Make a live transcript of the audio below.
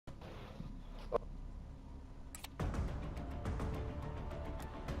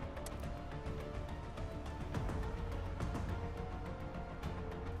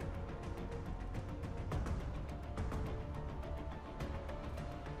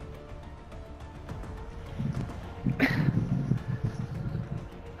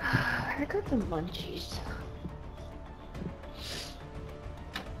I got the munchies.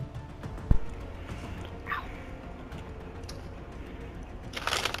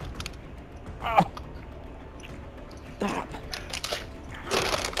 Stop.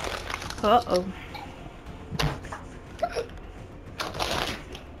 Uh-oh.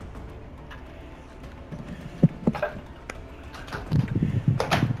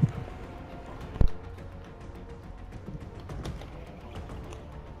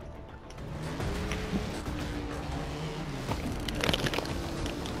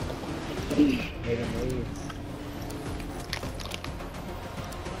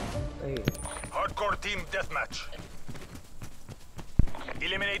 Hardcore team deathmatch.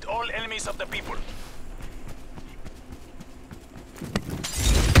 Eliminate all enemies of the people.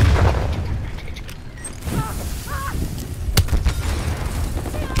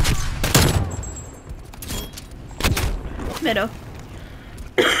 Middle.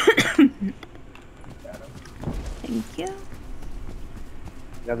 Thank you.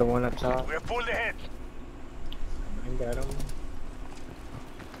 The other one up top. We have pulled ahead. I got him.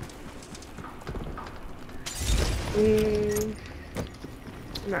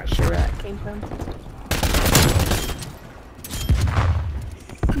 I'm not sure where that came from.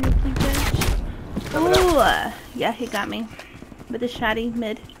 Sneaky bitch. Ooh, yeah, he got me. With a shotty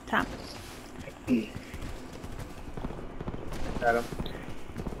mid top. Got him.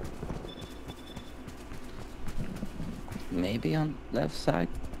 Maybe on left side.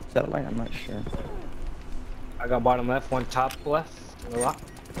 Satellite, I'm not sure. I got bottom left, one top left. On the rock.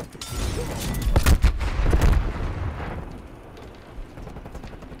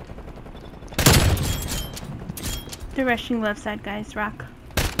 They're rushing left side, guys. Rock.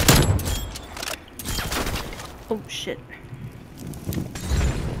 Oh, shit.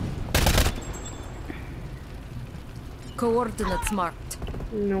 Coordinates marked.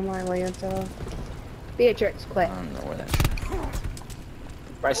 No more Lanta. Beatrix, quit. I don't know where that.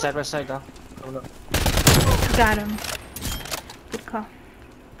 Right side, down. Coming up. Got him. Good call.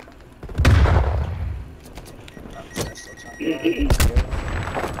 He's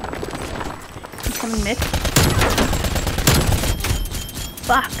coming mid.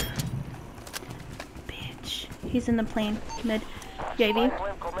 Fuck. Bitch. He's in the plane. Mid. JV.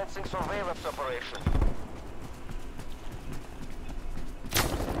 Commencing surveillance operation.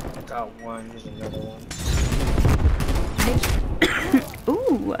 Got one, here's another one.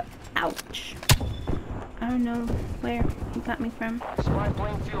 Ooh. Ouch. I don't know where he got me from. Spy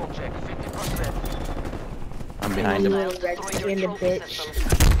plane fuel check 50%. I'm behind him. Little red-handed bitch.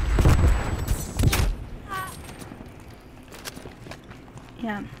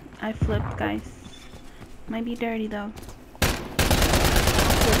 Yeah, I flipped, guys. Might be dirty though.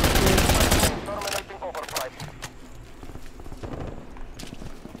 Terminating overflight.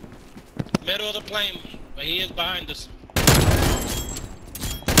 Middle of the plane, but he is behind us.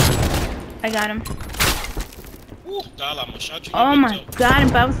 I got him. Woo, Dala, I'm gonna shot you. Oh my god, I'm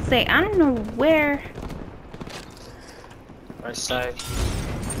about to say, I don't know where. Right side.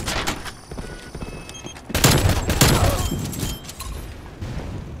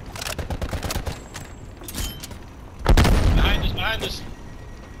 Behind us.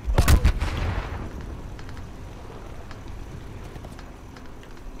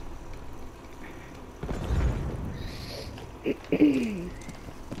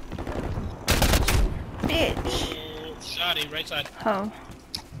 Bitch. Shotty, right side. Oh.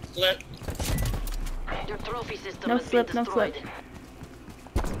 Flip. Your trophy system No has slip, been no destroyed. slip.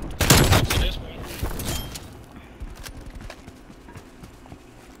 To this one.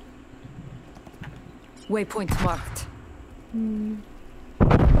 Waypoint marked.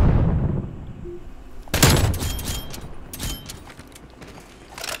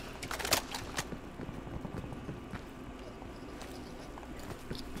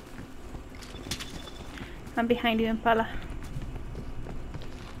 I'm behind you, Impala.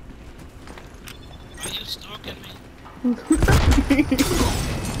 Why are you stalking me?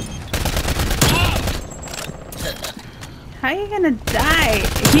 How are you gonna die?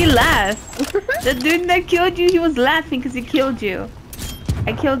 He laughed. The dude that killed you, he was laughing because he killed you.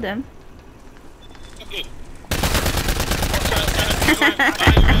 I killed him. Okay.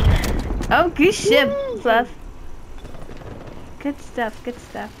 Oh, good shit, Fluff. Good stuff, good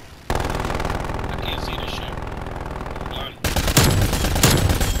stuff. I can't see the ship.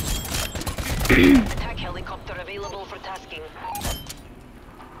 Attack helicopter available for tasking.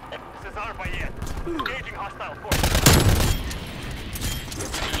 This is Alpha yet. Engaging hostile force.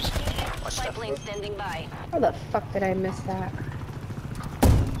 Spy plane standing by. How the fuck did I miss that?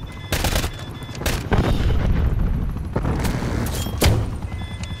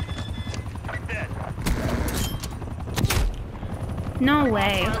 No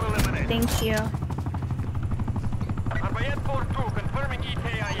way. Thank you. Arbayet 4-2 confirming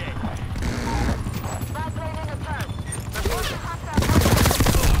EKIA. Spy plane in the turn.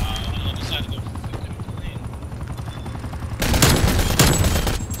 I decided to go fucking plane.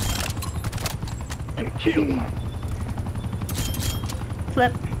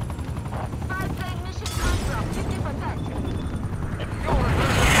 Flip. Spy plane mission contract 50%.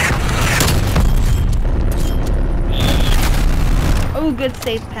 Oh, good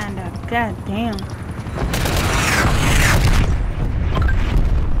save, Panda. God damn.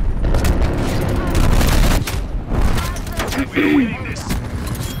 We're winning this.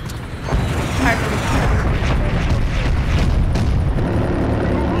 Hard.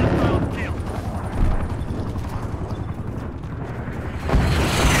 Hostile kill.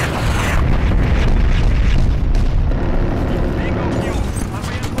 Bingo kill.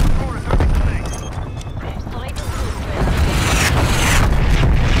 Arbayet 4-2 returning to base. Straight to cruise trailer.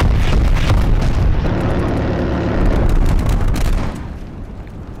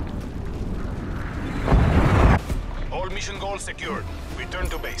 All mission goals secured. Return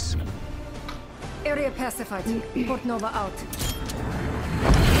to base. Area pacified. Port Nova out.